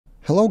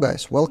Hello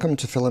guys, welcome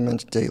to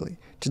Filament Daily.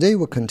 Today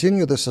we'll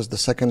continue. This is the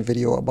second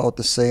video about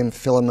the same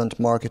Filament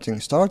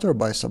marketing starter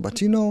by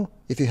Sabatino.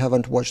 If you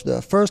haven't watched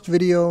the first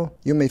video,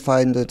 you may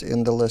find it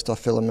in the list of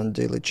Filament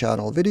Daily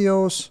channel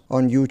videos.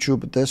 On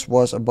YouTube, this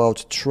was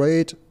about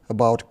trade,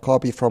 about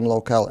copy from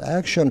locale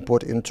action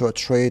put into a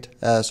trade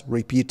as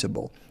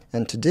repeatable.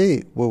 And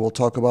today we will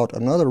talk about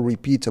another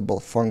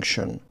repeatable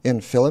function in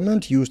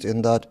Filament used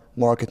in that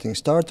marketing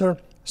starter.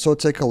 So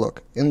take a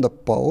look. In the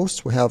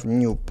posts, we have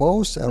new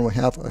posts and we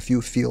have a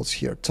few fields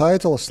here.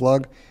 Title,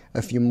 slug,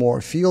 a few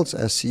more fields,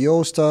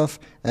 SEO stuff,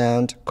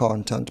 and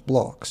content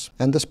blocks.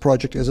 And this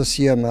project is a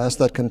CMS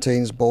that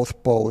contains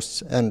both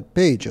posts and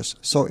pages.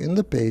 So in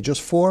the pages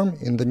form,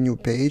 in the new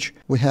page,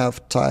 we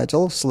have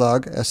title,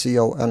 slug,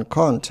 SEO, and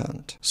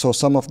content. So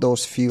some of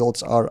those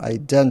fields are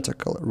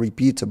identical,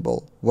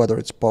 repeatable, whether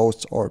it's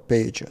posts or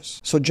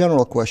pages. So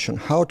general question,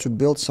 how to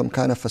build some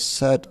kind of a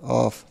set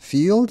of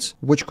fields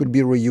which could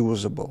be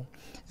reusable.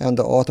 And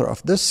the author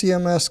of this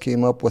CMS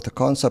came up with the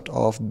concept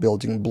of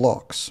building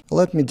blocks.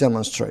 Let me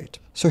demonstrate.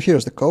 So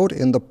here's the code.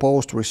 In the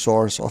post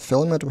resource of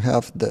Filament, we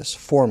have this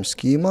form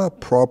schema,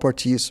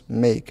 properties,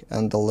 make,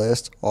 and the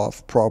list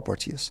of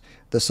properties.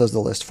 This is the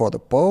list for the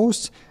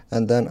posts,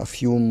 and then a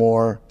few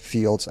more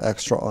fields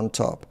extra on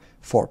top.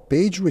 For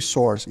page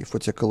resource, if we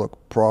take a look,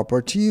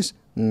 properties,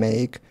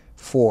 make,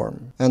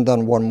 form, and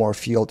then one more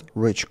field,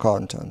 rich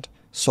content.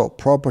 So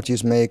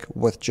properties make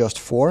with just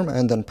form,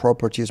 and then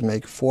properties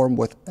make form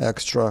with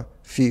extra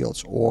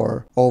fields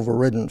or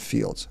overridden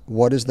fields.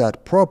 What is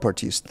that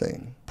properties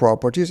thing?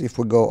 Properties, if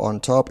we go on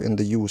top in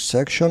the use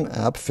section,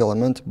 app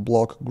filament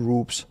block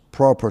groups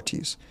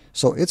properties.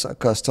 So it's a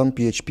custom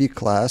PHP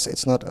class.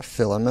 It's not a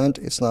filament.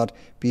 It's not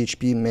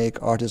PHP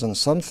make artisan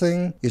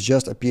something. It's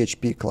just a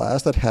PHP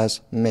class that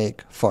has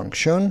make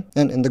function.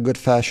 And in the good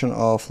fashion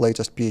of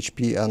latest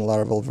PHP and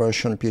Laravel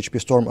version,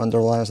 PHP Storm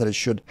underlines that it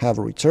should have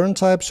a return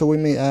type. So we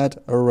may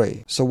add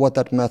array. So what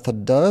that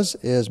method does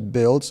is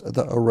builds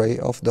the array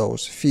of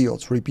those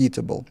fields,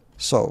 repeatable.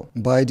 So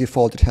by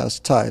default, it has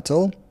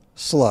title,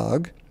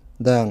 slug,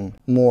 then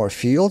more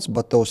fields,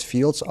 but those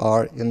fields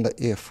are in the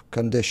if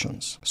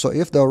conditions. So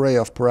if the array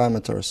of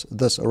parameters,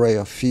 this array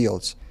of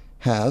fields,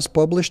 has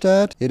published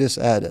at, it is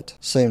added.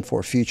 Same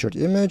for featured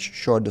image,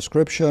 short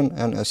description,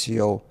 and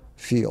SEO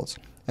fields.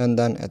 And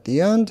then at the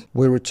end,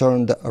 we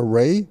return the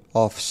array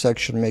of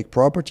section make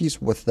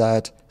properties with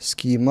that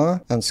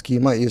schema, and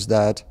schema is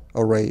that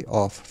array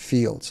of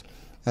fields.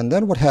 And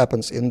then what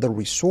happens in the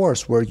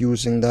resource, we're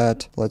using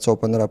that, let's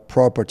open it up,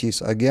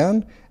 properties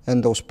again,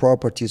 and those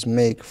properties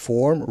make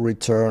form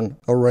return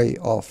array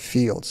of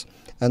fields.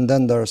 And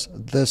then there's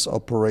this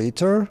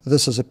operator.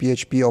 This is a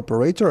PHP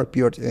operator,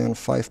 appeared in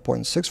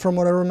 5.6 from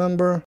what I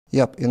remember.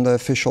 Yep, in the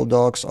official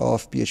docs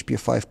of PHP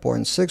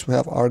 5.6, we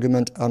have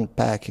argument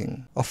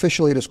unpacking.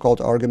 Officially, it is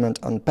called argument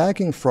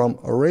unpacking from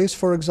arrays,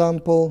 for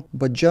example,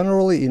 but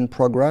generally in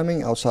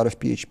programming outside of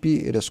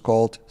PHP, it is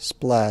called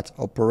splat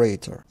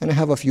operator. And I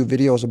have a few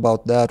videos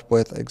about that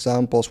with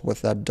examples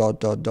with that ...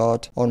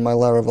 on my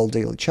Laravel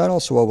Daily channel,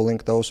 so I will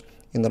link those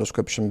in the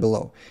description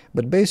below.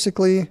 But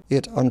basically,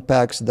 it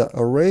unpacks the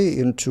array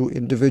into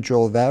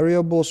individual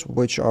variables,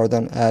 which are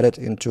then added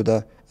into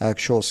the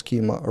actual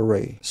schema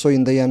array. So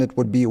in the end, it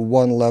would be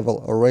one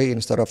level array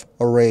instead of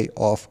array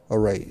of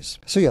arrays.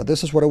 So yeah,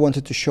 this is what I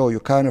wanted to show you,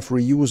 kind of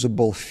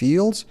reusable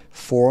fields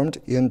formed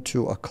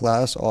into a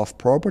class of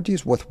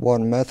properties with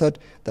one method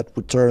that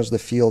returns the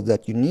field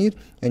that you need,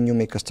 and you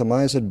may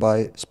customize it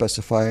by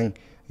specifying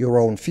your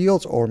own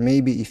fields, or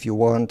maybe if you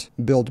want,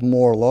 build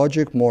more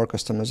logic, more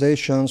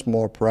customizations,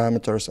 more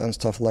parameters and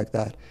stuff like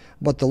that.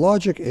 But the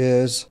logic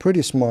is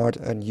pretty smart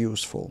and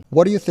useful.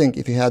 What do you think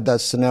if you had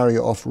that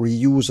scenario of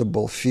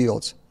reusable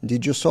fields?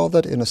 Did you solve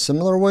that in a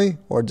similar way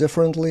or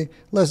differently?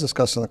 Let's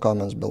discuss in the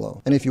comments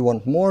below. And if you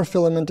want more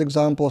Filament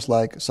examples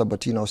like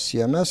Sabatino's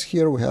CMS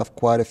here, we have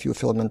quite a few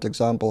Filament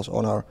examples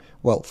on our,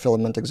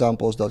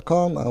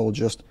 filamentexamples.com. I will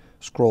just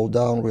scroll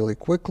down really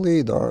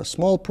quickly. There are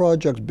small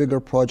projects, bigger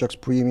projects,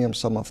 premium,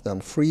 some of them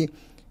free.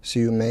 So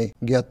you may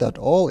get that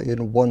all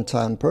in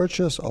one-time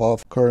purchase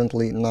of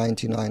currently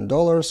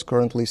 $99,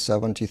 currently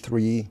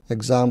 73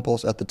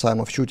 examples at the time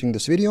of shooting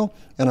this video.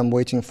 And I'm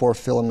waiting for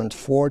Filament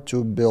 4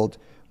 to build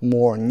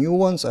more new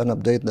ones and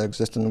update the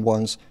existing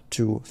ones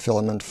to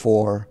Filament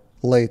 4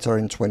 later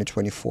in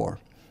 2024.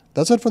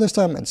 That's it for this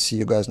time, and see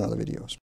you guys in other videos.